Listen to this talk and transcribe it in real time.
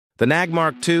The NAG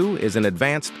Mark II is an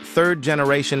advanced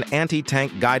third-generation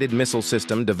anti-tank guided missile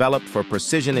system developed for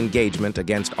precision engagement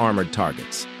against armored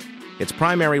targets. Its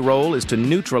primary role is to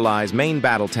neutralize main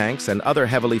battle tanks and other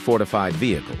heavily fortified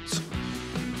vehicles.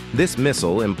 This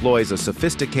missile employs a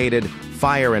sophisticated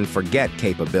fire-and-forget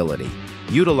capability,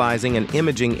 utilizing an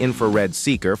imaging infrared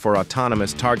seeker for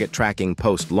autonomous target tracking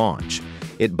post-launch.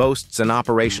 It boasts an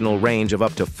operational range of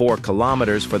up to 4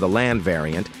 kilometers for the land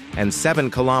variant and 7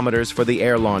 kilometers for the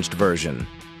air-launched version.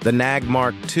 The NAG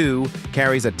Mark II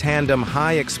carries a tandem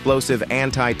high-explosive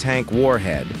anti-tank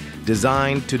warhead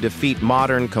designed to defeat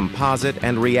modern composite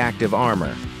and reactive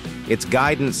armor. Its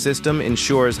guidance system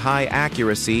ensures high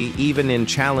accuracy even in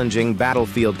challenging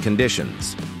battlefield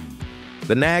conditions.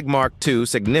 The NAG Mark II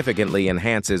significantly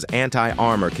enhances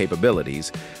anti-armor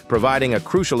capabilities, providing a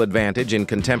crucial advantage in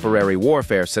contemporary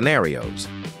warfare scenarios.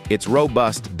 Its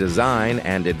robust design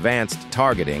and advanced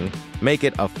targeting make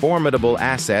it a formidable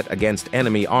asset against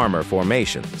enemy armor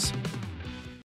formations.